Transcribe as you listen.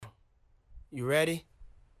You ready?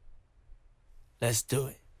 Let's do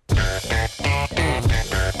it.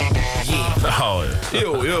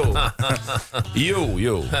 Já,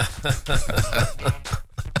 jú.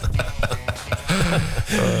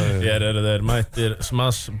 Hér eru þeir mættir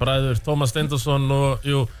Smassbræður, Tómas Steindorsson og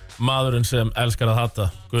maðurinn sem elskar að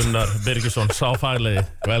hata, Gunnar Birgisson, sá faglegi,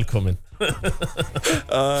 velkomin.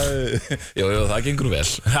 Jú, það gengur vel.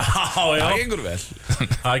 Já. Það gengur vel.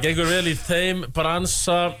 Það gengur vel í þeim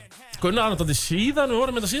bransa. Gunnar, það er síðan, við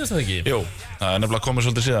vorum þetta síðast eða ekki? Jú, það er nefnilega komið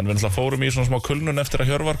svolítið síðan. Við náttúrulega fórum í svona smá kulnun eftir að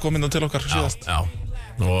Hjörvar kom inn til okkar síðast. Já.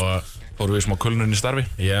 Og fórum við í smá kulnun í starfi.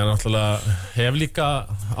 Ég náttúrulega hef líka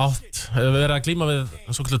hefur verið að glíma við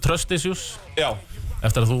svokallu trust issues. Já.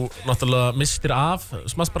 Eftir að þú náttúrulega misstir af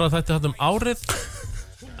Smassbræður þætti þarna ári.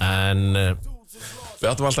 En við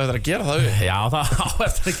áttum alltaf eftir að gera það upp. Já, það á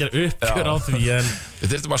eftir að gera uppgjör á því, en við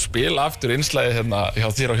þurftum að spila aftur innslagið hérna hjá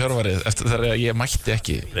þér á Hjörvarið eftir þegar ég mætti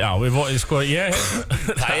ekki. Já,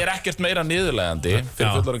 það er ekkert meira niðurlegandi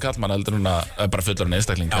fyrir fullorðinn kallmann heldur en bara fullorðinn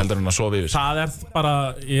einstakling heldur en að sofa yfir. Það er bara,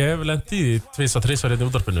 ég hef lent í því 2-3 hérna í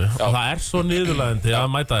útvarpinu og það er svo niðurlegandi að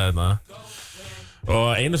mæta hérna.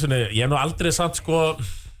 Og einu sinni, ég hef nú aldrei samt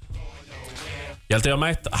ég held ég að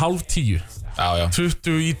mætt 9:30. Já.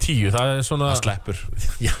 20 í 10, það er svona það sleppur.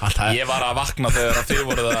 Já, ég var að vakna þegar þið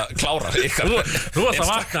voruð að klára Þú varst að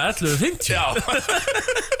vakna 11:50. Já.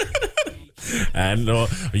 En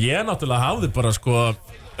ég náttúrulega hafði bara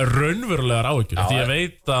raunverulegar áhyggjur því ég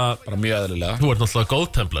veit að bara mjög eðlilega þú ert náttúrulega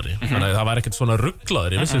góðtemplari þannig að það var ekkert svona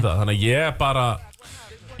rugglaður, ég vissi það þannig að ég bara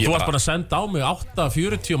þú varst bara að senda á mig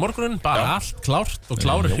 8:40 á morguninn bara allt klárt og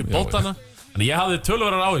klárir í bótana. Þannig ég hafði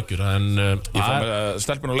töluverðar áhyggjur en ég fór með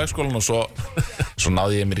stelpun á leikskólan og svo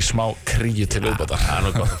náði ég mér í smá kríu til viðbótar. Það er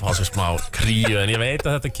nú gott að fá sér smá kríu en ég veit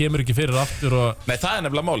að þetta kemur ekki fyrir aftur og nei, það er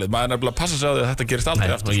nefnilega málið, maður er nefnilega að passa sig á því að þetta gerist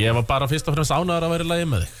aldrei aftur. Ég var bara fyrst og fremst ánægður að vera í lagi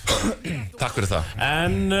með þig. Takk fyrir það.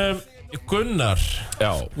 En Gunnar,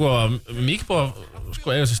 mikið búið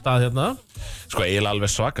að eiga sér stað hérna. Eiginlega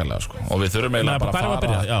alveg svakalega og við þurfum eiginlega bara að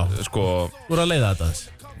fara. Þú voru að leiða þetta þess.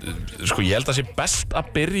 Ég held að sé best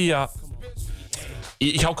að byrja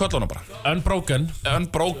hjá köllunum bara. Unbroken, það er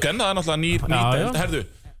náttúrulega nýr herðu,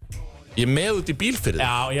 ég með út í bíl fyrir þig.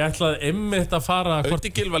 Já, ég ætlaði einmitt að fara Ötti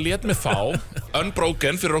Gylfa lét mig fá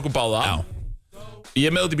Unbroken fyrir okkur báða. Ég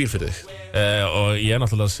með út í bíl fyrir þig. Og ég er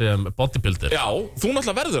náttúrulega sem bodybuilder. Já, þú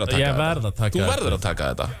náttúrulega verður að taka þetta. Ég verð að taka þetta. Þú verður að taka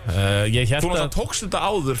þetta. Þú náttúrulega tókst þetta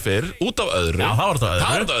áður fyrr, út af öðru. Já, það var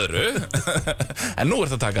þetta öðru. En nú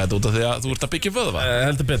ert að taka þetta út af því að þú ert að byggja vöðva.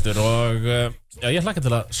 Heldur betur og ég hlakka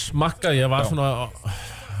til að smakka. Ég var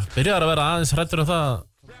byrjaður að vera aðeins hræddur það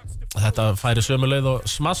þetta færi sömu leið og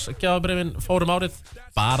Smass-gjafabréfin fórum árið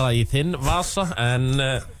bara í þinn vasa en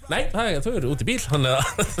nei, þau eru út í bíl þannig að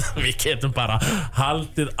við getum bara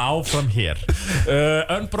haldið áfram hér.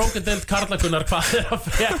 Unbroken deild Karla Gunnar, hvað er að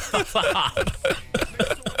frétta þar?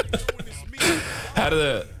 Herðu,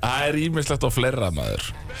 það er ýmislegt og fleira maður.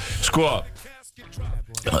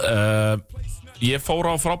 Ég fór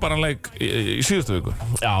á frábæran leik í síðustu viku.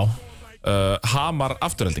 Já. Hamar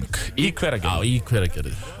afturhelding í Hveragerði. Já, í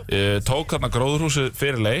Hveragerði. Tók þarna gróðurhúsið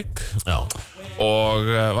fyrir leik. Já. Og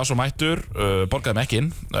var svo mættur, borgaði mig ekki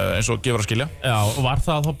inn eins og gefur að skilja. Já, og var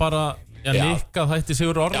það þá bara Nikka þætti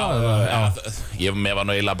Sigur Orra? Mér var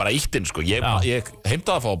nú eiginlega bara ítt inn ég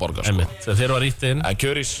heimtaði að fá að borga Þeir var ítt inn. En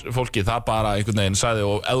kjörís fólki það bara einhvern veginn sagði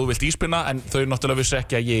og ef þú vilt íspinna en þau náttúrulega vissi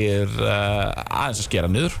ekki að ég er aðeins að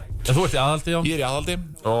skera niður. En þú ert í aðhaldi, já? Ég er í aðhaldi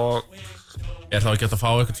og er þá ekki hægt að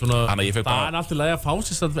fá eitthvað svona það er alltaf leið að fá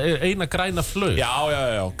sér eina græna flaug. Já,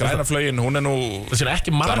 græna flaugin, hún er nú það séu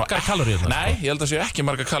ekki margar kaloríur þar. Nei, ég held að séu ekki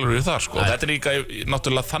margar kaloríur þar Þetta er líka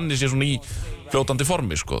náttúrulega þannig sé svona í fljótandi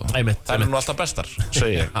formi Það er nú alltaf bestar,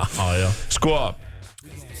 segi ég. Já.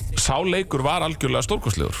 Sá leikur var algjörlega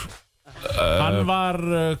stórkostlegur. Hann var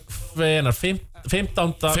hvenær?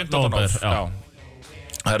 15. nóvember. Já.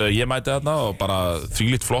 Herru, ég mæti þarna og bara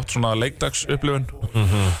þvílíkt flott svona leikdags upplifun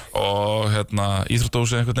og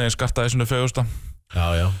íþróttahúsið einhvern veginn skartaði svona fegursta.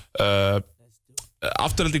 Já.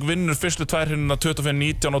 Afturhelding vinnur fyrstu tvær hinnuna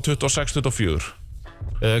 25-19 og 26-24.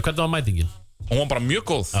 Hvernig var mætingin? Hún var bara mjög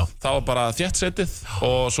góð. Það var bara þéttsetið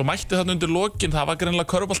og svo mætti þarna undir lokin, það var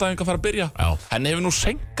greinilega körfuboltaæfing að fara að byrja. Henni hefur nú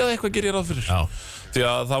senkað eitthvað gerir ráð fyrir. Því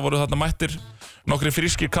að það voru þarna mættir nokkri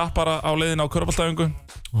frískir kappara á leiðina á körfuboltaæfingu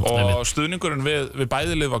og stuðningurinn við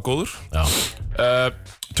bæði lið var góður.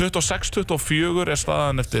 26-24 er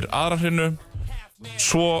staðan eftir aðra hrinu.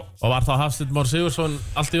 Svo... Og var það Hafsteinn Már Sigurðsson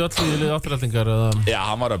allt í öllu í liði Aftureldingar? Já,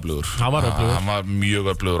 hann var öflugur. Hann var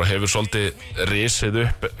mjög öflugur og hefur svolítið risið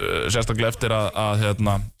upp, sérstaklega eftir að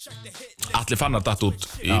Atli Fannar datt út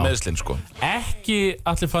í meiðslin, sko. Ekki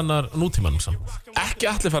Atli Fannar nútímanum samt. Ekki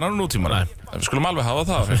Atli Fannar nútímanum. Við skulum alveg hafa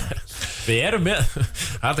það. Við erum með,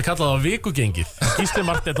 það er kallað á vikugengið. Gísli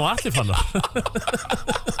Marteinn og Atli Fannar.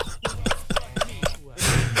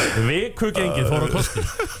 Vikugengið fór á kostum.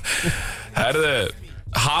 Herðu,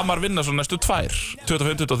 Hamar vinna svo næstu 2,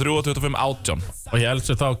 25-23 og 25-18. Og ég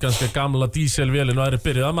helst þá kannski gamla díselvélinn og aðri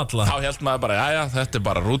byrjuð að malla. Þá held maður bara, jæja, þetta er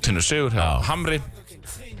bara rútínu sigur hjá Hamri.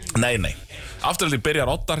 Nei. Afturölding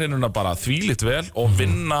byrjar oddarhrinuna bara þvílíkt vel og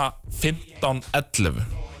vinna 15-11.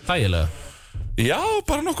 Þægilega. Já,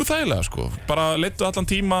 bara nokkuð þægilega, sko. Bara leiddu allan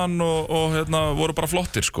tíman og voru bara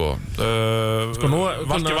flottir, sko.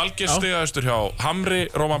 Valgi stigaðistur hjá Hamri,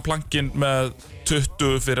 Róman Plankin með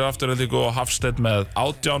 20 fyrir Afturöldingu og Hafsteinn með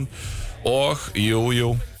 18 og,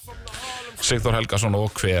 jú, Sigþór Helgason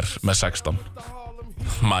og hver með 16.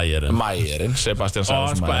 Mæjerinn, Sebastian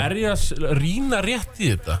Sæðarsson. Og er ég að rýna rétt í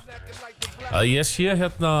þetta? Að ég sé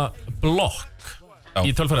hérna blokk í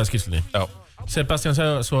tölfræðiskýrslunni. Já. Sebastian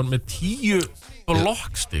Sæðarsson með 10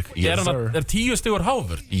 blokkstig. Yes, sir. Er 10 stigur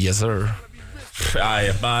háfur? Yes, sir.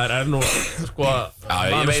 Æ, maður er nú, sko,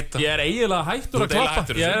 ég veit ég er eiginlega hættur að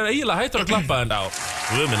klappa. En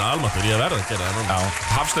við minna almatur, ég verði að gera það núna.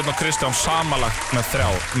 Hafsteinn og Kristján samanlagt með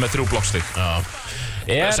 3 blokkstig.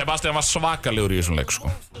 Sebastian var svakalegur í þessum leik, sko.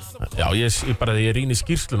 Já, bara þegar ég rýni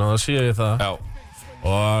skýrsluna, þá sé ég það. Já.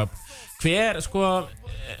 Og hver, sko,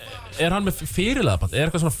 er hann með fyrirliðaband? Er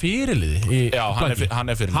eitthvað svona fyrirliði? Já, hann er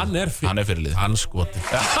fyrirliði. Hann er fyrirliði. Hann skoti.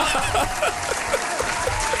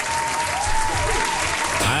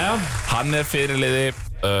 Hann er fyrirliði,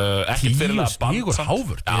 ekkert fyrirliða band. 10 stigur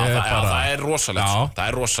háfur. Það er rosalegt. Það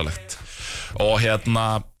er rosalegt. Og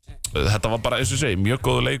þetta var bara, eins og segi, mjög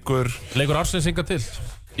góðu leikur. Leikur ársins hingað til.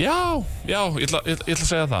 Já, ég ætla að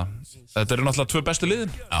segja það. Þetta eru náttúrulega 2 bestu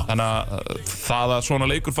liðin. Þannig að það að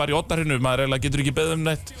svona leikur fari í oddarhinu, maður eiginlega getur ekki beðið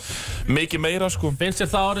neitt mikið meira, sko. Finnst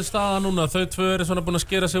þér það árið staða núna að þau 2 eru svona búin að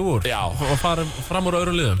skera sig úr? Já. Og fara fram úr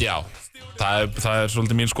öðrum liðum? Já, það er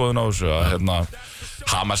svolítið mín skoðun á þessu að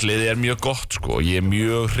Hamars liði er mjög gott, sko. Ég er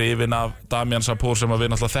mjög hrifinn af Damian Sapor sem við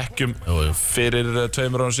náttúrulega þekkjum fyrir 2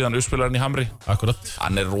 árum síðan, uppspilarinn í Hamri. Akkurat.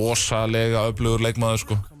 Hann er rosalega öflugur leikmaður,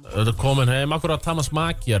 sko. Þetta komin heim, akkurat Thomas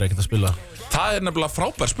Maki er ekkert að spila. Það er nefnilega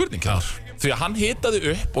frábær spurning þar. Því að hann hitaði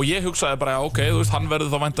upp og ég hugsaði bara, ok, hann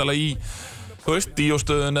verður þá væntanlega í,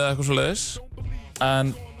 díóstöðun eða eitthvað svoleiðis.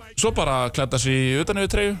 En svo bara klæddi sig í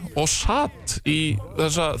utaneyfirtreyju og satt í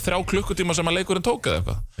þessa 3 klukkutíma sem að leikurinn tók eða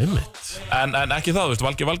eitthvað. Einmitt. En ekki það,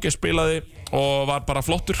 Valgi spilaði og var bara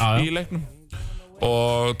flottur í leiknum.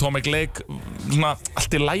 Og Tommy Leik, svona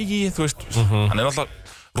allt í lagi, hann er alltaf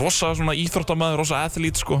rosa svona íþróttamaður, rosa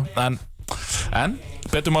athlete, sko. En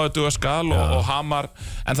betur maður duga skal og Hamar.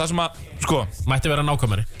 En það sem að, sko, mætti vera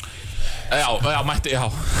nákvæmari. Já, mætti.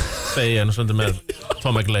 Þegi hennu svolítið með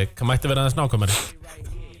Tommy Leik. Mætti vera aðeins nákvæmari.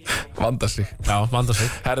 Vanda sig.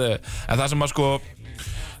 Herðu, en það sem að, sko,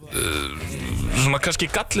 svona kannski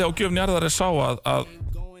galli á gjöfn jarðar er sá að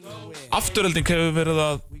Afturölding hefur verið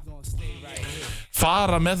að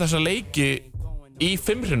fara með þessa leiki í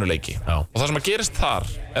 5-hrinuleiki. Og það sem að gerist þar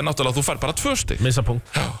er náttúrulega að þú fær bara 2 stig. Missa punkt.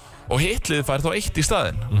 Og hitliðið fær þá 1 í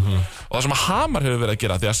staðinn. Og það sem að Hamar hefur verið að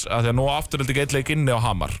gera, því að nú Afturölding 1 leik inni á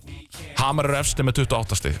Hamar. Hamar eru efsti með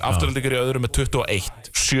 28 stig. Afturölding eru í öðru með 21,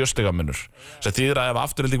 7 stigamunur. Sem þýðir að ef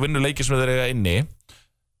Afturölding vinnur leiki sem þeir eiga inni,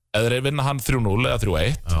 eða þeir vinna hann 3-0 eða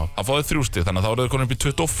 3-1, þá fá þeir 3 stig, þannig að þá eru þeir komin upp í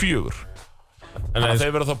 24. Þannig að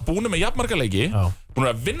þeir verða þá búinir með jafnmarga leiki,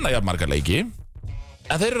 búinir að vinna jafnmarga leiki,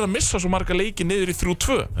 en þeir eru að missa svo marga leiki niður í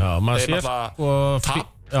 3-2. Þeir náttúrulega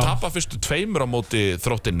tapa fyrstu 2 á móti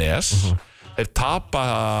Þrótti Nes. Þeir tapa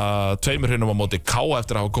 2 hrinum á móti K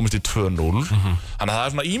eftir að hafa komist í 2-0. Þannig að það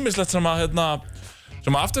er svona ýmislegt sem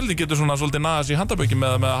að Afturölding getur svona svolítið naðast í handaböki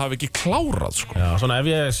með að hafa ekki klárað, sko. Já, svona ef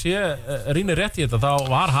ég rýni rétt í þetta, þá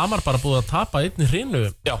var Hamar bara búið að tapa 1 hrinu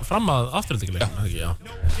fram að Afturöldinguleikum.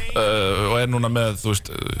 Og er núna með,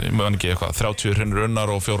 ég maður ekki eitthvað, 30 hrinur unnar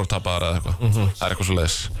og 4 tapaðar eða eitthvað. Það er eitthvað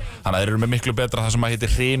svoleiðis. Þannig að þeir eru með miklu betra það sem að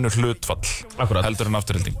heitir hrinu hlutfall heldur en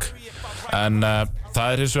Afturölding. En það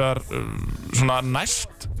er hins vegar svona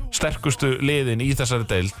næst sterkustu liðin í þessari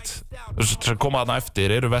deild sem koma þarna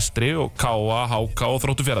eftir eru Vestri og K.A, HK og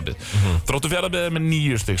Þróttur Fjarðabyggð. Þróttur Fjarðabyggð er með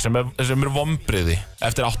 9 stig sem er vonbrigði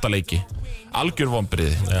eftir 8 leiki. Algjör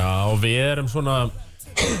vonbrigði. Já, og við erum svona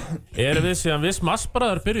síðan við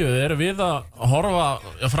Smassbræður byrjuðu, erum við að horfa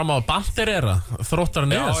fram á banderera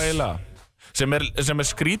Þróttar Nes. Já, eiginlega. Sem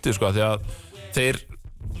er skrítið, sko, því að þeir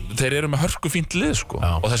þeir eru með hörku fínt lið sko.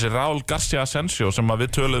 Og þessi Raúl García Asensio sem við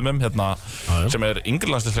töluðum hérna, sem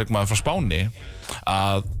yngri landsliðsleikmaður frá Spáni,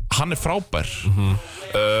 að hann frábær.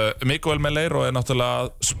 Miguel Melero náttúrulega að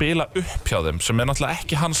spila upp hjá þeim, sem náttúrulega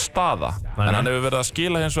ekki hans staða. En hann hefur verið að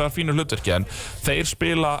skila hins vegar fínu hlutverki, en þeir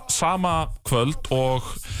spila sama kvöld og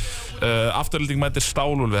afturhalding mætir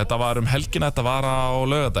Stálúlfi. Þetta var helgina, þetta var á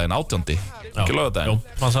laugardaginn, 18. Ekki laugardaginn.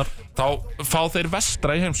 Þá fá þeir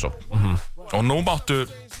Vestra í heimsókn. Og nú máttu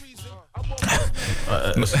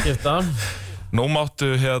skipta. Nú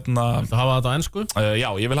máttu Þú hafa þetta á ensku? Já,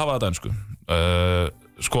 ég vil hafa þetta á ensku.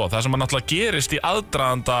 Sko, það sem náttúrulega gerist í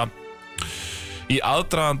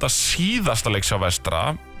aðdraganda síðasta leiks hjá Vestra,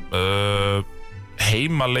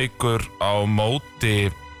 heimaleikur á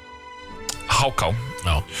móti HK.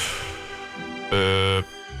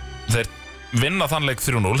 Þeir vinna þann leik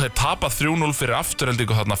 3-0, þeir tapa 3-0 fyrir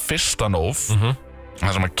afturheldingu þarna fyrsta nóf.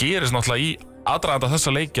 Það sem að gerist náttúrulega í aðdraganda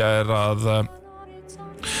þessa leikja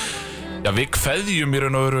að við kveðjum í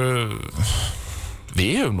raun og veru,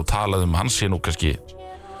 við höfum nú talað hann sé nú kannski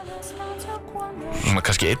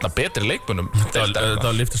einna betri leikmönnum. Það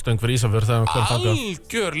var lyftistöng fyrir Ísafjörð.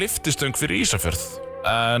 Algjör lyftistöng fyrir Ísafjörð.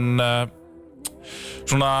 En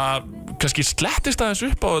kannski slettist aðeins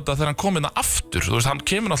upp á þetta þegar hann kom inn aftur. Þú veist, hann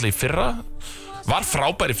kemur náttúrulega í fyrra, var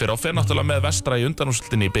frábær í fyrra og fer náttúrulega með Vestra í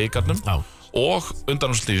undanúrslitinni í bikarnum og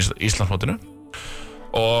undanúrslitinni í Íslandsmótinu.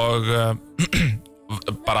 Og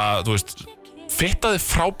bara, þú veist, fittaði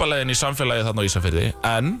frábærlega inn í samfélagið þarna á Ísafirði,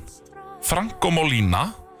 en Franco Molina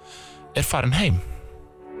farin heim.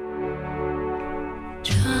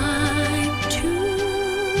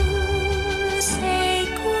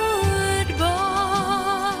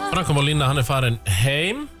 Franco Molina, hann farin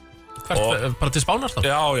heim. Bara til Spánar þá?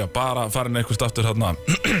 Já, bara farin einhvers aftur hérna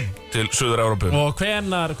til Suður-Evrópu. Og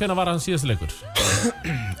hvenær var hann síðasti leikur?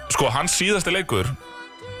 Sko, hans síðasti leikur,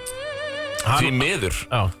 því miður,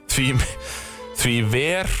 því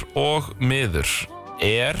ver og miður,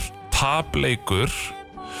 tapleikur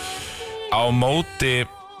á móti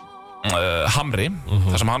Hamri,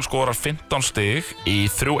 þar sem hann skorar 15 stig í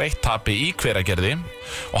 3-1 tapi í Hveragerði,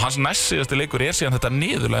 og hans næst síðasti leikur síðan þetta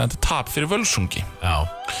niðurlegandi tap fyrir Völsungi.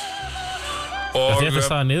 Þér finnst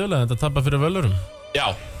það niðurlegandi að tapa fyrir Völurum? Já,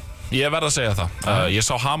 ég verð að segja það. Ég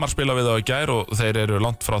sá Hamar spila við þá í gær og þeir eru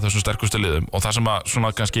langt frá þessum sterkustu liðum, og það sem að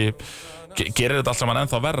svona kannski gerir þetta allt saman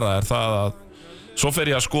ennþá verra það að svo fer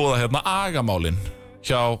ég að skoða hérna agamálin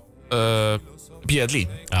hjá BLI.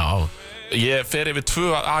 Ég fer yfir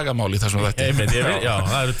 2 agamál í þessum þætti. Já,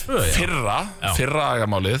 það eru 2, já. Fyrra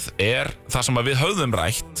agamálið það sem að við höfðum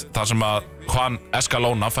rætt, það sem að Juan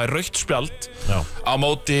Escalona fær rautt spjald á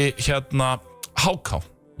móti hérna HK.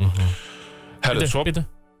 Herðu, svo Hvað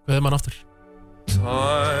hefur mann aftur?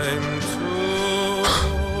 Time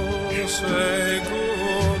to say good.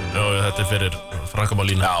 Þetta fyrir Franco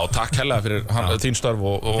Molina. Já, takk hellega fyrir þín störf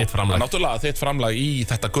og náttúrulega þitt framlag í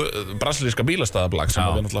þetta brasilíska bílastæðablag sem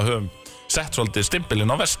við náttúrulega höfum sett svolítið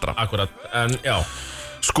stimpilinn á Vestra. Akkurat, en já.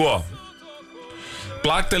 Sko,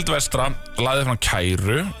 Blagdeild Vestra lagði fram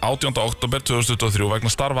kæru 18. október 2023 vegna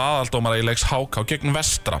starfa aðaldómara í leiks HK gegn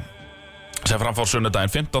Vestra, sem framfór sunnudaginn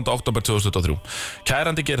 15. október 2023.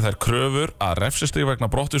 Kærandi gerir þær kröfur að refsistig vegna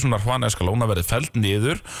brottvísunar Juan Escalona verði felld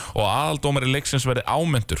niður og aðaldómari leiksins verði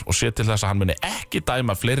ámyndur og sé til þess að hann muni ekki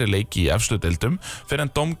dæma fleiri leiki í efstu deildum fyrir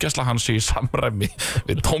en dómgæsla hans sé í samræmi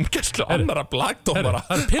við dómgæslu annarra blagdómara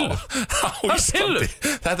á Íslandi.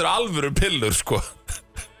 Þetta eru alvöru pillur, sko.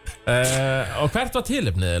 Og hvert var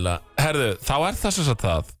tilefnið, eða? Herðu, þá það sem sagt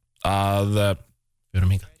það að við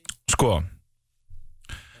erum hingað. Sko,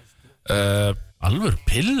 alvöru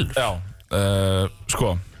pillur? Já, sko,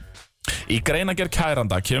 í greinargerð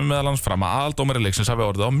kæranda kemur meðal annars fram að aðaldómari leiksins hafi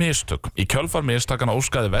orðið á mistök. Í kjölfar mistakana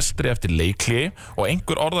óskaði Vestri eftir leikhléi og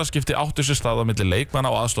einhver orðaskipti áttu sér stað á milli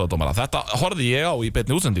leikmanna og aðstoðardómara. Þetta horfði ég á í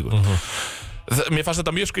beinni útsendingu. Mér fannst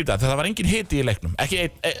þetta mjög skrítið, þetta var engin hiti í leiknum,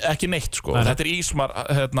 ekki neitt, sko. Þetta Ísmar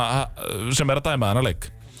sem að dæma þennan leik.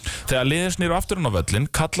 Þegar liðið snýr aftur á völlinn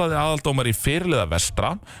kallaði aðaldómari fyrirliða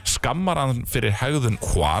Vestra, skammar hann fyrir hegðun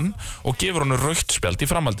Juan og gefur honum rautt spjald í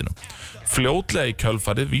framhaldinu. Fljótlega í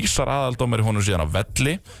kjölfarið vísar aðaldómari honum síðan á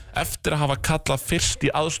velli eftir að hafa kallað fyrst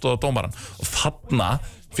í aðstoðardómarann, og þarna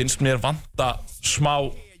finnst mér vanta smá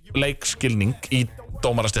leikskilning í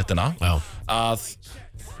dómarastéttina. Að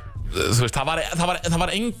þú veist, það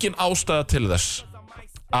var engin ástæða til þess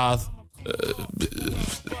að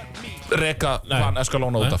reka Juan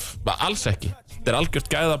Escalona út af. Alls ekki. Þetta algjört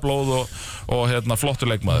gæðablóð og flottur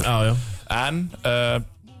leikmaður. En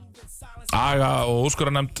Aga og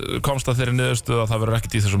úrskurðarnefnd komst að þeirri niðurstöðu að það verður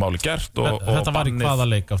ekkert í þessu máli gert Þetta var í hvaða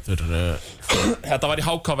leik aftur? Þetta var í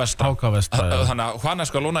HK Vestra Þannig að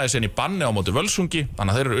Hvaneska lónaði sér í banni á móti Völsungi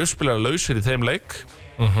Þannig að þeir eru uppspilara lausir í þeim leik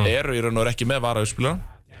Eru í raun og ekki með vara uppspilara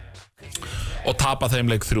Og tapa þeim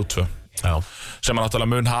leik 3-2 sem að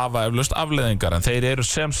náttúrulega mun hafa eflaust afleiðingar En þeir eru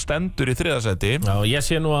sem stendur í 3. sæti Já, ég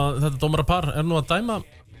sé nú að þetta dómarapar er nú að dæma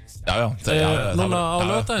Já, núna á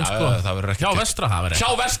laugardaginn sko. Það verður ekki Hjá Vestra hafa verið. Hjá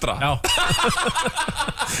Vestra? Já.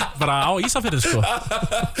 Bara á Ísafirði sko.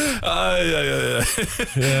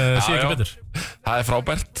 Ég sé ekki betur. Það er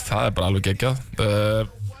frábært, það er bara alveg geggjað.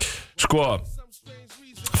 Sko,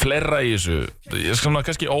 fleira í þessu. Ég skal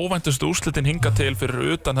kannski óvæntustu úrslitin hinga til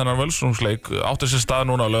fyrir utan þennan Völsungsleik. Áttu sér stað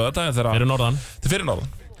núna á laugardaginn Fyrir norðan. Fyrir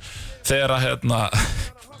norðan. Þegar að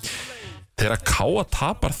Þegar K.A.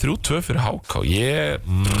 tapar 3-2 fyrir HK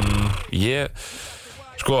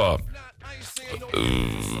Sko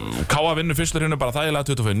K.A. vinnur fyrstur hérna bara þægilega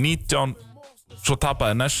 25-19 Svo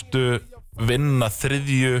tapaði næstu vinna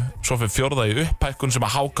þriðju Svo fyrir fjórða í upphækkun sem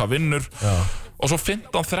að HK vinnur Og svo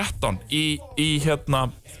 15-13 í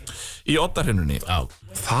oddarhinnunni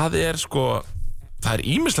Það er sko Það er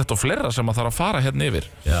ýmislegt og fleira sem að þarf að fara hérna yfir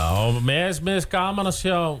Já, og mér gaman að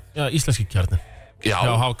sjá íslenski kjarni Já,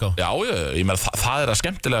 ég meina það er að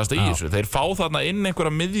skemmtilegast í þessu Þeir fá þarna inn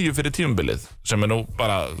einhverja miðju fyrir tímabilið sem er nú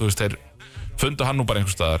bara, þú veist, þeir fundu hann nú bara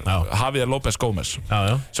einhvers staðar Javier López Gómez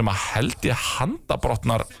sem að held ég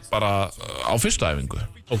handabrotnar bara á fyrstu æfingu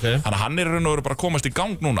Þannig að hann er raun og veru bara að komast í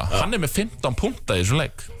gang núna Hann er með 15 punkta í þessum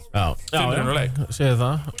leik Segðu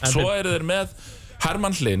það Svo eru þeir með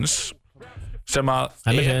Hermann Hlins sem að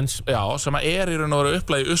er í raun og veru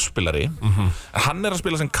upplagi uppspilari Hann er að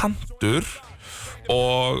spila sem kantur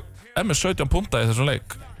og er með 17 punta í þessum leik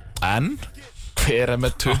en hver er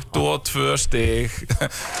með 22 stig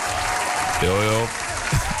Jú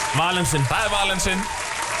Valensinn Það er Valensinn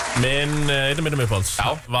Einu mínum uppáhalds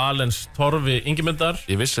Valens Torfi Ingimundar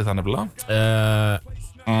Ég vissi það nefnilega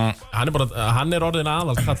Hann er orðin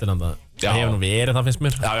aðal kallinn Það hefur nú verið það finnst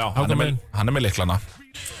mér Hann er með lyklana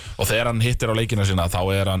Og þegar hann hittir á leikina sína þá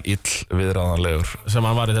er hann illviðráðanlegur sem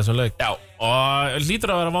hann var í þessum leik og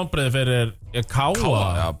lítur að vera vonbrigði fyrir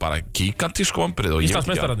K.A. bara gigantísk vonbrigði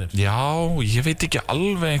Íslandsmeistararnir ég veit ekki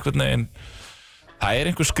alveg einhvern veginn það er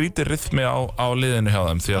einhver skrítið rytmi á liðinu hjá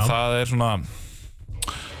þeim því að það er svona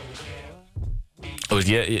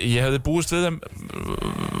ég hefði búist við þeim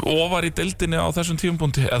ofar í deildinni á þessum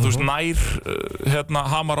tímapunkti eða þú veist nær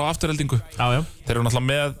hamar á afturheldingu þeir eru náttúrulega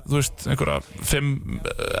með þú veist einhverja 5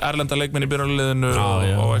 erlenda leikmenn í byrjunarliðinu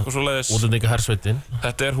og eitthvað svo leiðis útlendinga hersveitin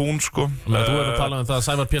þetta er hún sko þú hefur að tala um það að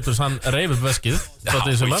Sævar Péturs hann reif upp veskið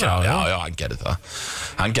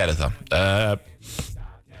hann gerði það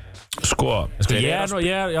Sko, ég er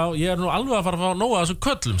nú alveg að fara að fá nóga þessum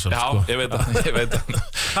köllum ég veit það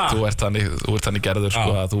Þú ert þannig gerður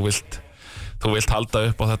sko að þú vilt halda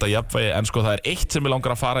upp á þetta jafnvægi en sko það er eitt sem ég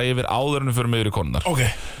langar að fara yfir áður en við förum yfir í konunnar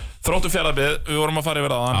Þróttur Fjarðabyggð, við vorum að fara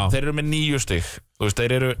yfir áðan þeir eru með 9 stig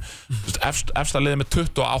þeir eru efsta liðið með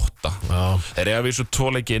 28 þeir eru að vísu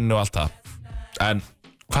 2 leiki inn og allt það en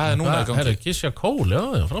hvað er núna í gangi? Herri, Gísja Kól,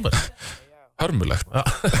 frábært Hörmulegt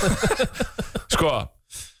Sko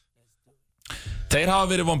Þeir hafa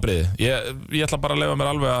verið vonbrigði Ég ætla bara að leyfa mér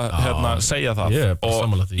alveg að segja það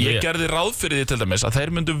Og ég gerði ráð fyrir því til dæmis að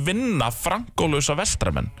þeir myndu vinna frankólausa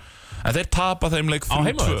vestramenn En þeir tapa þeim leik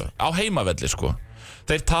 3-2 Á heimavelli sko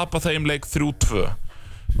Þeir tapa þeim leik 3-2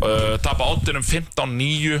 Tapa oddinum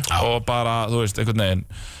 15-9 Og bara, þú veist, einhvern veginn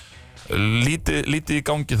Lítið í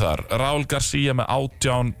gangi þar Raúl García með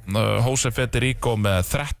 18 Jose Federico með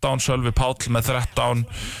 13 Sölvi Páll með 13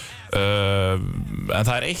 En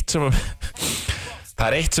það er eitt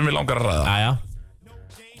sem við langar að ræða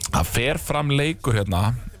Það fer fram leikur 8.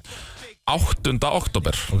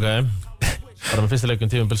 október Bara með fyrsta leikum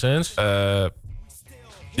tímabilsins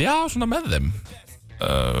Já, svona með þeim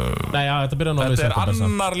Þetta er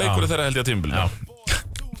annar leikur þeirra held ég á tímabilinu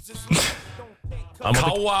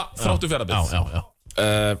K.A. Þróttur Fjarðabyggð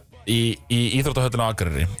Í Íþróttahöllinu á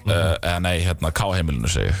Agaleysi K.A. heimilinu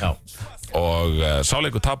segi og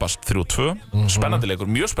sáleikur tapast 3-2 spennandi leikur,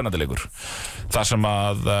 mjög spennandi leikur þar sem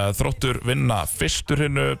að Þróttur vinna fyrstur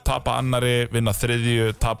hinnu, tapa annari vinna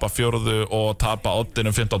þriðju, tapa fjórðu og tapa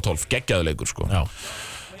oddinum 15-12, geggjaðu leikur sko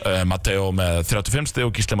Matteo með 35 stig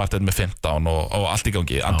og Gísli Marteinn með 15 og allt í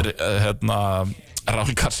gangi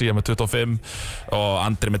Raúl García með 25 og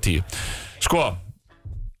Andri með 10 sko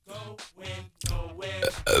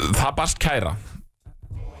það barst kæra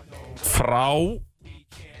frá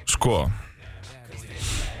sko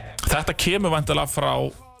þetta kemur væntanlega frá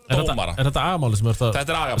dómara Er þetta agamálið sem Þetta er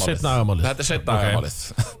agamálið Þetta er seinna agamálið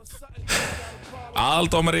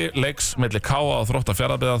Aðaldómari leiks milli K.A. og Þróttar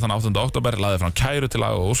Fjarðabyggðar þann 8. október lagði fram kæru til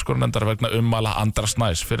laga- og úrskurðarnefndar vegna ummæla Andra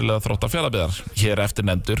Snæs, fyrirliða Þróttar Fjarðabyggðar. Hér eftir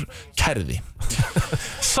nefndur kærði.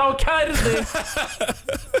 Sá kærði!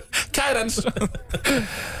 Kærens!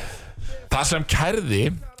 Það sem kærði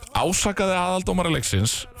ásakaði aðaldómari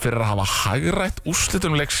leiksins fyrir að hafa hagrætt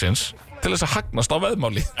úrslitum leiksins til þess að hagnast á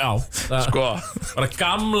veðmáli. Já, það Sko, bara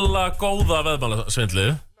gamla góða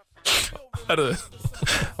veðmálasvindlið. herðu.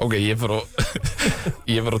 Ok, ég fyrir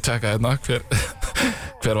að tjekka hérna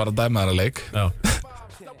hver var að dæma þennan leik. Já.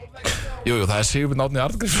 Jú, það er Sigurbjörn Árni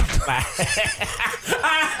Arngrímsson.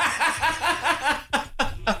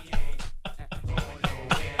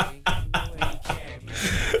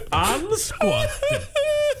 Anskoti.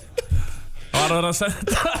 Var það að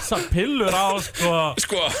senda þessar pillur á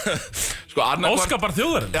Sko, Óskapar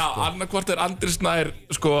þjóðurinn? Já, annarkvort Andri Snær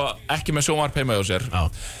ekki með sjónvarp heima hjá sér. Já.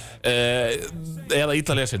 Eða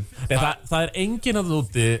illa lesin. Það er enginn að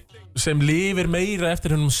úti sem lifir meira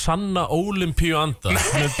eftir hennum sanna ólympíuanda,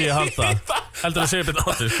 myndi ég halda. Heldur að segja betur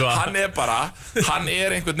átti, Hann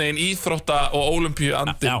er einhvern veginn íþrótta- og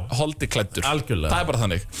ólympíuandinn holdi klæddur. Algjörlega. Það er bara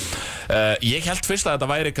þannig. Ég held fyrst að þetta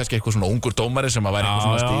væri kannski eitthvað svona ungur dómari sem að væri eitthvað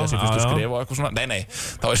svona stíga sér fyrstu skref og eitthvað svona. Nei,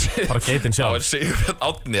 þá er Sigurbjörn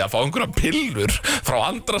Árni að fá einhverja pillur frá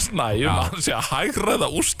Andra Snæ að hann sé að hagræða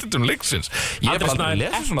úrslitum leiksins. Andri Snæ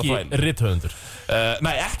er ekki rithöfundur.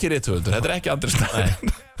 Nei, ekki rithöfundur. Þetta er ekki Andri Snæ.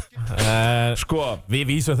 Við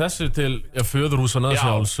vísum þessu til föðurhúsana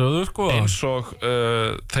sjálfsögðu eins og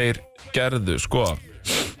þeir gerðu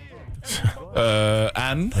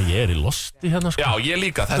en ég er í losti hérna já, ég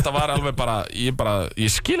líka, þetta var alveg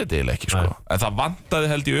ég skil þetta eiginlega ekki en það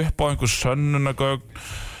vantaði held ég upp á einhver sönnunargögn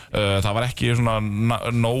það var ekki svona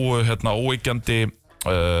nógu óeiggjandi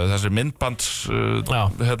þessi myndbands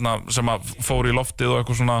sem að fór í loftið og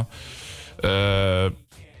eitthvað svona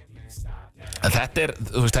en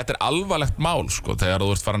þetta er alvarlegt mál þegar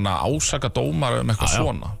þú ert farin að ásaka dómara eitthvað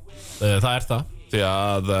svona. Það er það. Því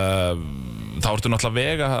að þá ertu náttúrulega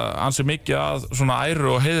vega ansi mikið að svona æru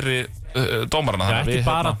og heiðri dómarana. Það er ekki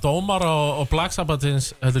bara dómara og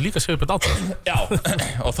blagsambatins, þetta er líka Sigurbjörn Árni. Já,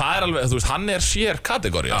 og það er alveg, hann er sér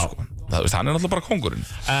kategóría hann er náttúrulega bara kóngurinn.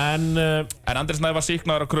 En Andri Snæ var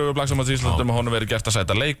sýknaður af kröfu blagsambatins í Íslandum og honum verið gert að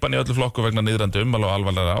sæta leikbann í öllu flokku vegna niðrandi ummæla og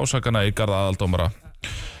alvarlegra ásakana í garð aðaldómara.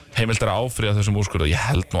 Heimilt að áfríða þessum úrskurði og ég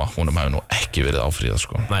held nú að honum hefur nú ekki verið áfríðað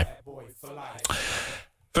Nei.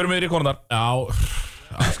 Förum við í konundar.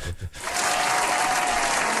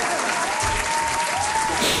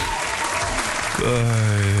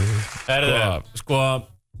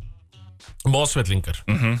 Mósvellingar.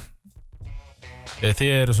 Þið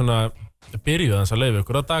eru svona byrjuð að leyfa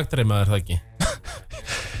ykkur á dagdreima það ekki?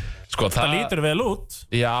 Það lítur vel út.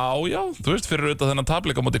 Já, þú veist, fyrir auðvitað þennan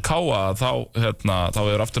tapleik á móti K.A. þá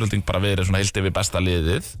er Afturhalding bara verið svona heilt yfir besta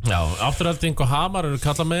liðið. Já, Afturhalding og Hamar eru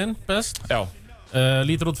kallamegin best. Já.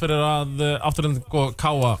 Lítur út fyrir að Afturhalding og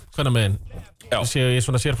K.A. hvernig megin séu í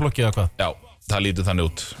svona sérflokki eða hvað? Já, það lítur þannig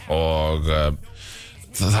út og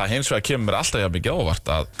það hins vegar kemur mér alltaf jafn mikið óvart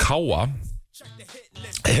að K.A.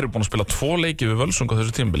 eru búin að spila 2 leiki við Völsung á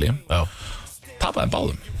þessu tímabili. Já. Tapaði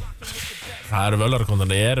báðum. Það eru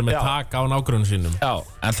völarkondarnir, eru með tak á nágrunum sínum. Já,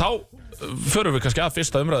 en þá förum við kannski að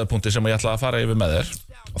fyrsta umræðupunkti sem ég ætla að fara yfir með þér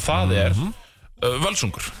og það er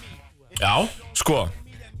Völsungur. Já.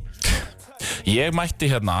 Ég mætti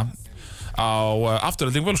hérna á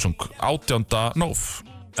Afturhalding Völsung 18. nóv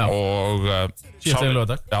og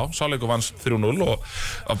sáleikur vannst 3-0 og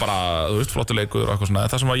bara, þú veist, flottur leikur og eitthvað svona.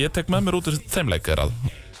 Það sem ég tek með mér út úr þeim leik er að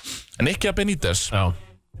Nikkia Benitez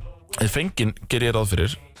fengin ger ég ráð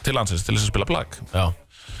fyrir til landsins til þess að spila blag. Já.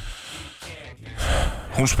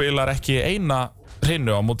 Hún spilar ekki eina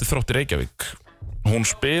hreinu á móti Þrótti Reykjavík. Hún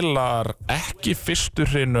spilar ekki fyrstu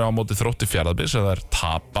hreinu á móti Þrótti Fjarðabyggð sem það er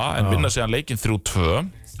tapa en vinna síðan leikinn 3-2.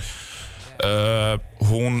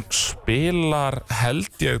 Hún spilar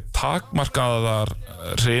held ég takmarkaðar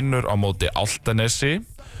hrinur á móti Álftanesi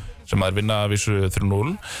sem það er vinna að vísu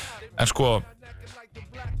 3-0 en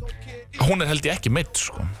hún er held ég ekki meidd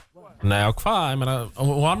Nei, á hvað? Ég meina,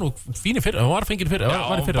 hún var nú fínir fyrir, hún var fengið fyrir,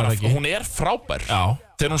 hún er frábær. Já.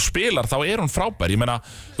 Þegar hún spilar, þá er hún frábær. Ég meina,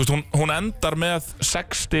 þú veist, hún endar með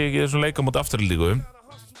 6 stig í þessum leikum móti Afturhaldingu.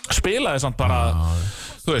 Spilaði samt bara,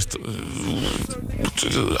 þú veist,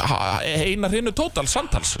 eina hreinu tótal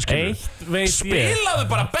samtals, skilur. Eitt veit ég. Spilaði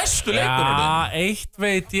bara bestu leikunum. Já, eitt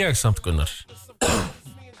veit ég samt, Gunnar.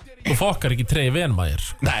 Þú fokkar ekki trei venmægir.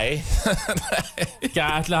 Nei. Ekki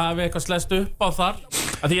ætla að hafa eitthvað slest upp á þar.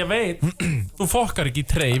 Því ég veit, þú fokkar ekki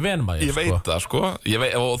trei venmægir. Ég veit það,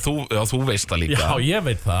 og þú veist það líka. Já, ég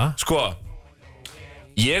veit það.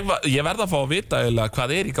 Ég verð að fá að vita eða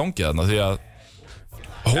hvað er í gangi þarna því að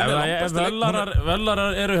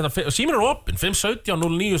Völlarar eru hérna, síminn opinn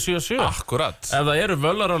 517-0977. Akkurat. Ef það eru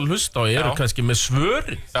völlarar að hlusta og eru kannski með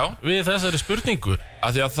svörin við þessari spurningu. Af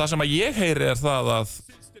því að það sem að ég heyri það að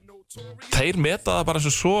þeir meta það bara eins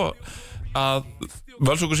og svo að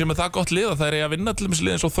Völsungur sé með það gott lið að þeir eiga að vinna til þess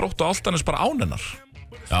lið eins og Þrótt og Álftanes bara án hennar.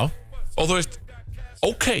 Og þú veist,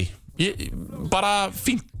 bara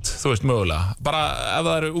fínt, þú veist, mögulega. Bara ef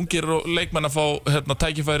það eru ungir og leikmenn að fá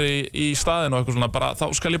tækifæri í staðinu og eitthvað svona, bara, þá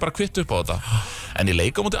skal ég bara kvitta upp á þetta. En í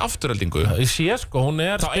leik á móti Aftureldingu, ég sé sko, hún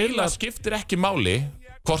þá eiginlega skiptir ekki máli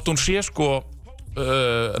hvort hún sé sko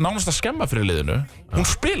nánast að skemma fyrir liðinu. Hún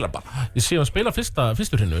spilar bara. Ég sé hún spila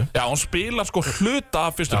fyrstur hinnu. Já, hún spilar sko hluta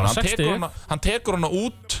af fyrstur hinnu. Hann tekur hana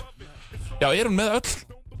út. Já, hún með öll?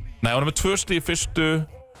 Nei, hún með 2 stig í fyrstu.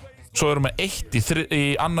 Svo erum við 1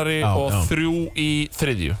 í annari og 3 í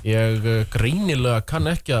þriðju. Ég greinilega kann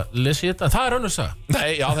ekki að lesa þetta. Það er önnur saga. Nei,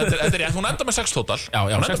 já, þetta er rétt. Hún enda með 6 tótal. Já,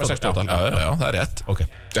 6 tótal. Já, það er rétt. Ok.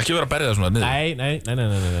 Ekki vera að berja það svona niður.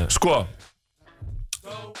 Nei. Sko,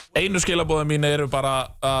 einu skilaboðum mín eru bara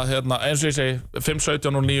að, eins og ég segi,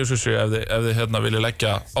 517-0977 ef þið vilja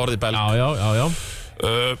leggja orðið belg. Já.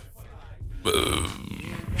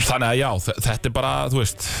 Þannig að já, þetta er bara, þú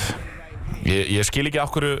veist... Ég skil ekki af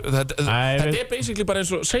hverju þetta er basically bara eins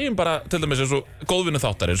og segjum bara til dæmis eins og góðvinur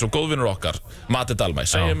þáttar eins og góðvinur okkar Matti Dalmæ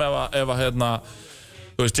segjum ef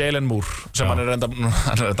þú veist Jalen Moore sem hann er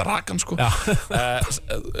reynda rakan sko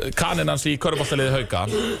kaninn hans í körfuboltaliði Hauka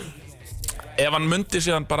ef hann myndi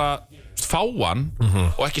síðan bara fá hann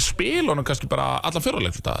og ekki spila honum kannski bara allan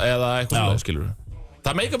fjórðarleikluta eða eitthvað svona skilur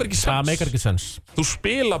það meikar bara ekki sens þú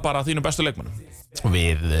spila bara þínum bestu leikmönnum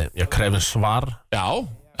ég krefum svar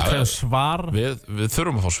svar Við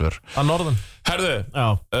þurfum að fá svör að norðan Herðu,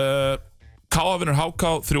 K.A. vinnur HK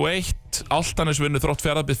 3-1 Álftanes vinnur Þrótt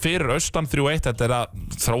Fjarðabyggð fyrir austan 3-1 Þetta er að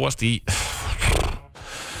þróast í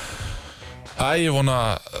ég vona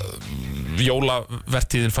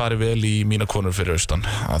jólavertíðin fari vel í mína konur fyrir austan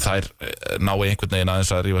að þær nái einhvern veginn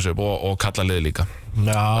aðeins að rífa sig upp og kalla liði líka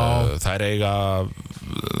þær eiga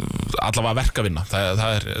allavega verk að vinna það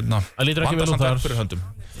er vandarsamt verk fyrir höndum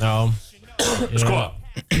Sko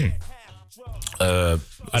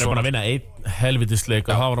Það er búin að vinna einn helvitisleik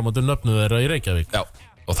og það var á móti nöfnu þeirra í Reykjavík Já,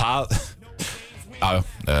 og það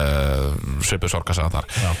svipið sorgarsaga þar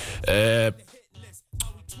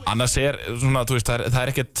annars er svona, þú veist, það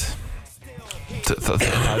er ekkert það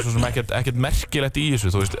er svo sem ekkert merkilegt í þessu,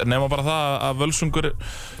 þú veist, nema bara það að Völsungur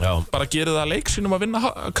bara gerir það leik sínum að vinna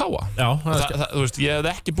Káa þú veist, ég hef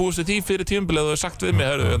ekki búist því fyrir tímabilið og þú hef sagt við mig,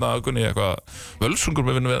 Gunni, Völsungur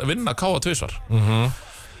með vinna Káa 2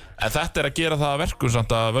 en þetta er að gera það að verkum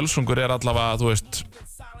samt að Völsungur er allavega, þú veist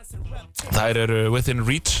þær eru within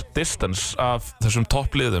reach distance af þessum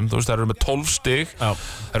toppliðum, þú veist, þær eru með 12 stig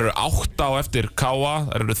þær eru 8 á eftir Káa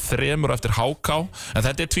þær eru 3 á eftir HK en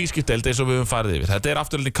þetta er tvískiptdeild eins og við höfum farið yfir þetta er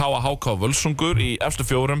afturlega Káa, HK og Völsungur í efstu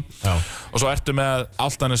 4 og svo ertu með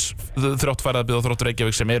Álftanes, Þrótt Fjarðabyggð og Þrótt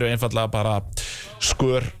Reykjavík sem eru einfallega bara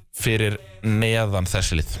skör fyrir neðan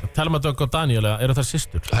þessi lið Telma Dögg og Daniela, eru þær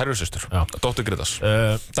systur? Þær eru systur, dóttir Gretas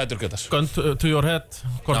Dætur Gretas Gun to your head,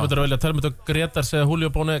 hvort myndir að velja Telma Dögg Gretas eða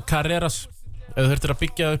Julio Bone Carreras ef þú þurftir að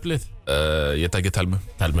byggja upp lið Ég tæki Telmu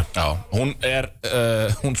Já,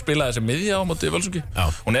 hún spilaði sem miðja á móti Völsungi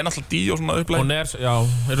Hún er náttúrulega dí og svona upplæg Hún er,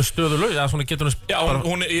 eru stöðuleg svona getur hún Já,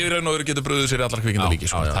 hún í raun og veru getur brugðið sér í allar kvikindi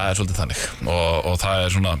líki Það er svolítið þannig og það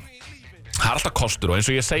er svona það er alltaf kostur og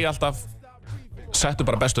eins og ég segi alltaf settu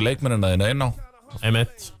bara bestu leikmennina þína inn á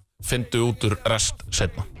fyndu út úr rest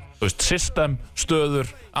setna þú veist, system, stöður,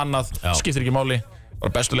 annað skiptir ekki máli,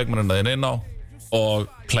 bara bestu leikmennina þína inn á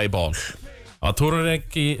og play ball Túrur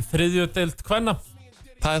ekki í 3. deild kvenna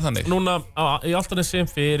það er þannig núna í Álftanesi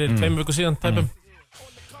fyrir 2 viku síðan tæpum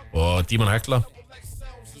og Díman Hekla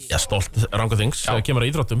stolt Rangaþings kemur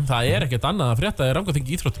að íþróttum það er ekkert annað að frétta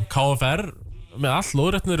Rangaþing íþróttum KFR með all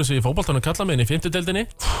lóðréttniður þessu í fótboltanum kalla með henni í 5. deildinni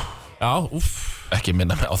ekki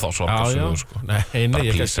minna mig á þá sorgarsögu sko. Nei, ég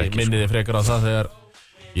minni þið frekar á það þegar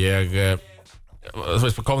ég þú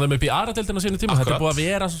veist, kom þeim upp í aðra deildina sínu tíma þetta er búið að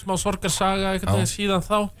vera smá sorgarsaga eitthvað síðan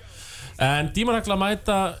þá en Díman Hekla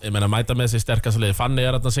mæta með sér sterkast liði Fanni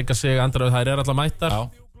er alltaf sigga sig, Andra þær er alltaf mætar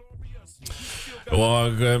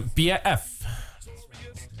og BF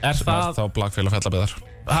það þá Blakfélag Fellabæðar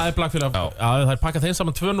það er Blakfélag, það er pakkað þeim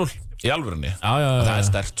saman 2-0 í alvörunni, það er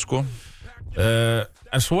sterkt sko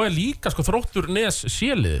en svo er líka sko Þróttur Nes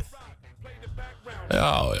C-liðið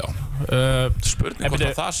spurning hvort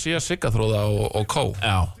að það sé Siggaþróða og Kó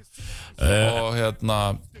og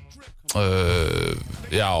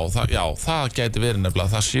Já, það gæti verið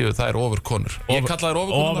nefnilega, það er ofurkonur. Ég kalla þær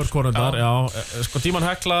ofurkonurnar. Ofurkonurnar, já. Sko, Díman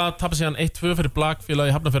Hekla tapar síðan 1-2 fyrir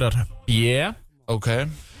Blakfélagi Hafnarfjarðar B. Ok.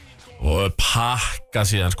 Og pakka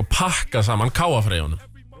saman Káafreyjunum.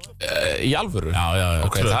 Í alvöru? Já.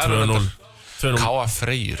 Ok, það er 2-0.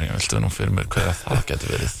 Káafreyjur, ég viltu nú fyrir mér hver það gæti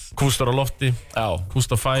verið. Kústar á lofti. Já.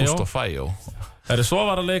 Kústafæjó. Það er svo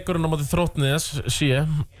var að leikurinn á móti Þróttnes sé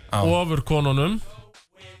ofurkonunum.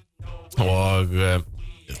 Og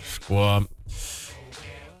sko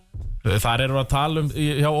þar erum við að tala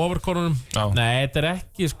hjá ofurkonunum. Nei, þetta er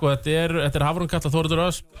ekki sko, þetta er Hafrún Katla Þórður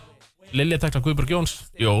Ösp, Lilja Tekla Guðbjörg Jóns,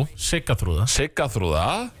 Sigga Þrúða,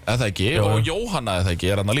 eða ekki, og Jóhanna eða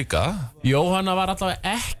ekki, er hana líka. Jóhanna var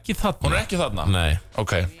allavega ekki þarna. Hún er ekki þarna? Nei.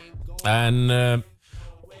 Ok. En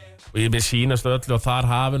ég mér sýnast öllu og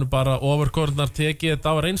þar hafi nú bara ofurkonurnar tekið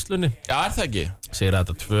þetta á reynslunni. Já, er það ekki? Segir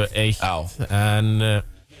þetta 2-1. Já. En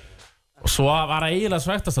og svo var eiginlega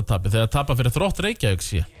svæktasta tappi þegar tappa fyrir Þrótt Reykjavík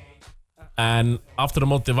sé. En aftur á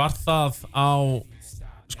móti var það á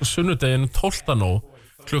sko sunnudeginu 12.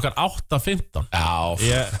 klukkan 8:15.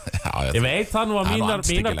 Ég veit það nú að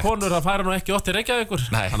mínar konur það færa nú ekki 8 í Reykjavíkur.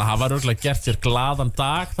 Þannig að það var örugglega gert sér glaðan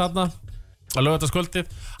dag þarna að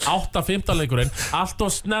laugardagskvöldið. 8:15 leikurinn, allt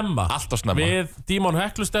og snemma. Við Dímon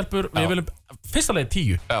Heklustelpur, við viljum fyrsta leið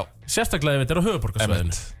 10. Sérstaklega ef þetta er á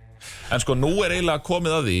höfuðborgarsvæðinu. En sko, nú er eiginlega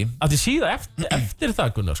komið að því að þið síða eftir það,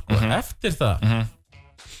 Gunnar, sko, eftir það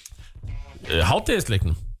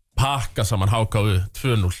hátíðisleiknum pakka saman HKU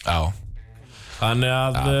 2-0. Já. Þannig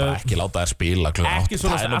að bara ekki láta þær spila klukkan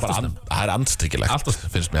 8. Það er andstyggilegt,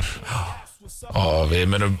 finnst mér. Og við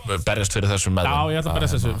munum berjast fyrir þessu með þeim. Já, ég ætla að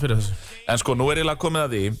berjast fyrir þessu. En sko, nú er eiginlega komið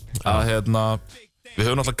að því að við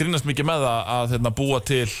höfum náttúrulega grínast mikið með það að búa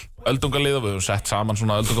til öldungalið og við höfum sett saman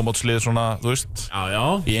svona öldungamótslið svona, þú veist,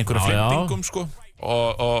 í einhverju flyttingum, sko.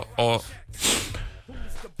 Og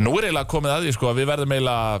nú er eiginlega komið að því, sko, að við verðum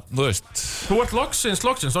eiginlega, þú veist. Þú ert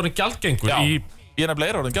loksins, orðin gjaldgengur í... Ég er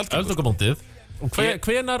nefnilega orðin gjaldgengur. Öldungamótið. Og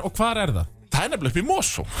hvenar og hvar er það? Það er nefnilega upp í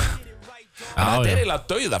Mosó. Þannig að þetta er eiginlega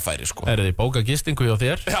dauðafæri, sko. Er þið bóka gistingu hjá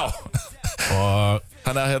þér? Já. Og...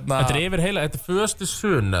 Þannig að þetta er yfir heila, þetta er föstu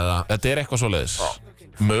sunn eða? Þetta er eitthvað svoleiðis.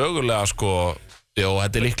 Mögulega sko,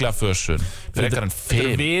 þetta er líklega fösun. Frekar en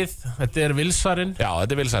fyrir. Þetta er vilsarinn. Já,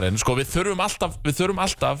 þetta er vilsarinn. Sko, við þurfum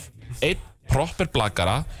alltaf einn proper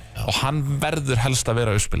blakara og hann verður helst að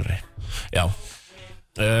vera uppspilari. Já.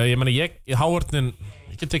 Ég meni, háörnin,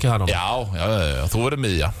 ég get ekki það náma. Já, þú verður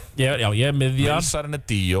miðja. Já, ég er miðja. Vilsarinn er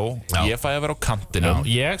díó, ég fæ að vera á kantinum.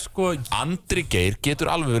 Ég sko... Andri Geir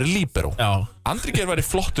getur alveg verið líberó. Já. Andri Geir væri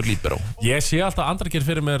flottur líberó. Ég sé alltaf Andri Geir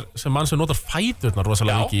fyrir mér sem mann sem notar fæturnar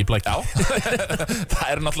rosalega mikið í blæki. Já,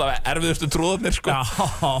 það eru náttúrulega erfiðustu trúðarnir, sko. Já.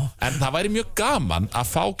 En það væri mjög gaman að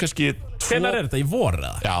fá kannski... Hvenær er þetta, í vor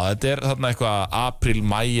eða? Já, þetta er þarna eitthvað apríl,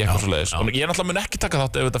 mæ, eitthvað svoleiðis. Og ég náttúrulega mun ekki taka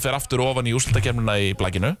þátt ef þetta fer aftur ofan í úrslitakeppnina í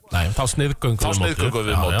blækinu. Nei, þá sniðgöngum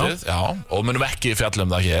við mótið. Já, og munum ekki fjalla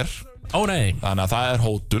um það hér. Ó nei. Þannig að það er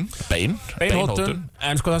hótun, bein hótun.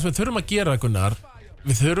 En sko það sem við þurfum að gera, Gunnar,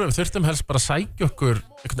 við þurftum helst bara að sækja okkur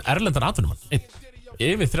einhvern erlendan atvinnumann.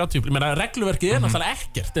 Yfir 30, ég meina regluverkið er náttúrulega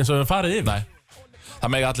ekkert eins og við farið yfir. Nei,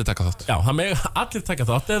 það mega allir taka þátt. Já, það mega allir taka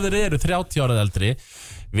þátt ef þeir eru 30 ára eldri.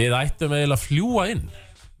 Við ættum eiginlega að fljúa inn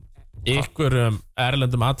einhverjum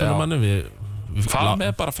erlendum atvinnumanni. Hvað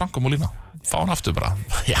með bara Franko Molina? Fá hann aftur bara.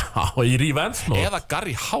 Já, og í Revenge mode. Eða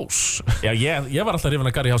Gary House. Já, ég var alltaf hrifinn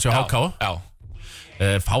af Gary House hjá HK. Já.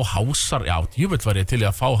 Fá Hásar, já, djúvill var ég til í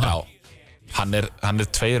að fá hann. Já. Hann er 2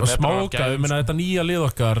 metrar. Og Smóka, ég meina þetta nýja lið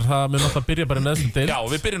okkar, það mun alltaf byrja bara í neðstu deild. Já,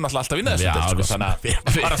 við byrjum alltaf í neðstu deild, sko. Þannig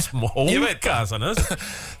að bara Smóka. Ég veit það.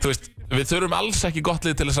 Þú veist, við þurfum alls ekki gott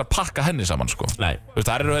lið til þess að pakka henni saman, sko. Nei. Þú veist,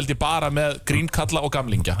 það eru held ég bara með grínkalla og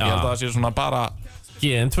gamlingja. Ég held að það sé svona bara...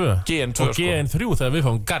 GN2 og GN3 þegar við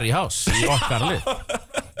fáum Gary House í okkar lið.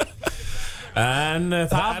 En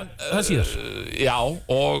það síðar. Já,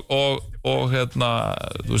 og hérna,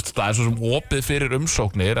 þú veist, það er svo sem opið fyrir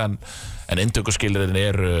umsóknir en inntökuskilyrðin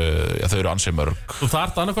þau eru ansið mörg. Þú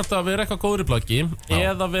þarft annarkvort að vera eitthvað góður í bloggi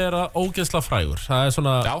eða vera ógeðslega frægur. Það er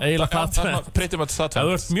svona eiginlega það. Pretty much það. Ef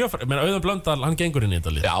þú ert mjög frægur, menn Auðun Blöndal, hann gengur inn í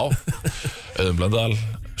þetta lið. Já, Auðun Blöndal,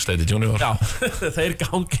 Steindi Junior. Já, þeir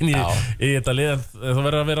gangin í þetta lið. Þú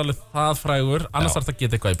verður að vera alveg það frægur, annars þarf það að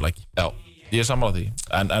geta eitthvað í bloggi. Já, ég er sammála því.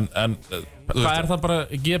 En hvað er það bara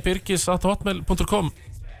gbirgis@hotmail.com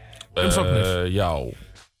umsóknir? Já.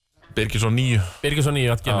 Birgisson9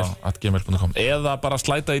 @gmail.com eða bara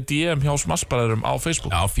slæta í DM hjá Smassbræðurum á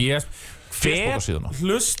Facebook. Já, hver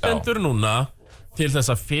hlustendur núna til þess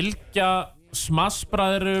að fylgja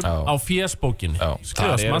Smassbræður á fésbókinni.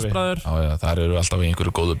 Skrifa Smassbræður. Já, þar eru alltaf í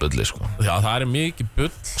einhverju góðu bulli, sko. Já, það er mikið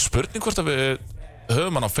bull. Spurning hvort að við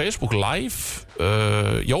höfum hann á Facebook live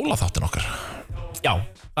jólaþáttin okkar. Já,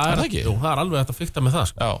 það er ekki. Jú, það er alveg hægt að fikta með það,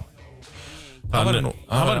 sko. Já. Það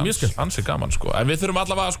væri mjög skemmt. Ansi gaman, sko. En við þurfum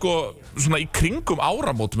allavega, sko, svona í kringum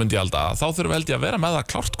áramót myndi ég halda. Þá þurfum við held ég að vera með það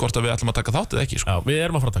klárt hvort að við ætlum að taka þáttið ekki, sko. Já, við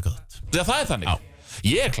erum að fara að taka þátt. Já, það er þannig. Já.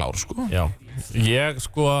 Ég er klár, sko. Já. Ég,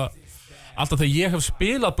 sko, alltaf þegar ég hef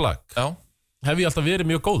spilað blagg, hef ég alltaf verið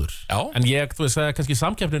mjög góður. Já. En ég, þú veist, segja kannski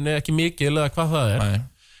samkeppnin er ekki mikil eða hvað það er. Nei.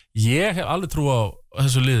 Ég hef alveg trú á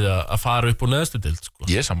þessu liði að fara upp úr neðstu deild, sko.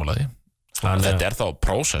 Ég er sammála því. Þetta er þá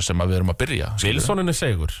prósess sem við erum að byrja. Wilsonin er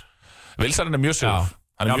segur. Wilsonin er mjög segur.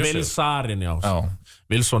 Já, Wilsarinn, já.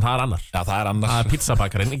 Wilson, það er annar. Já, það er annar. Það er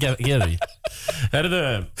pizzabakarinn, geðu í. Herðu,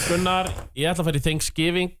 Gunnar, ég ætla að fara í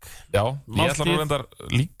Thanksgiving. Já, ég ætla nú reyndar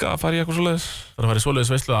líka að fara í eitthvað svoleiðis. Það er að fara í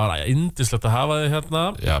svoleiðis veislu, það er yndislegt að hafa þig hérna.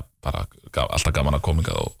 Já, bara alltaf gaman að koma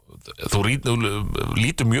hingað og þú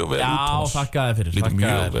lítur mjög vel út. Já, þakka þér fyrir. Lítur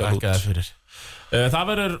mjög vel út. Þakka þér fyrir. Það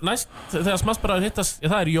verður næst, þegar Smassbræður hittast,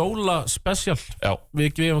 það er jólaspecial. Já.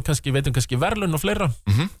 Við veitum kannski verðlaun og fleira,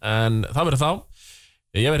 en það verður þá.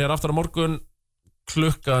 Ég verð hér aftur á morgun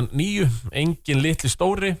klukkan 9, engin litli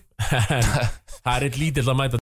stóri, en það er eitt lítill að mæta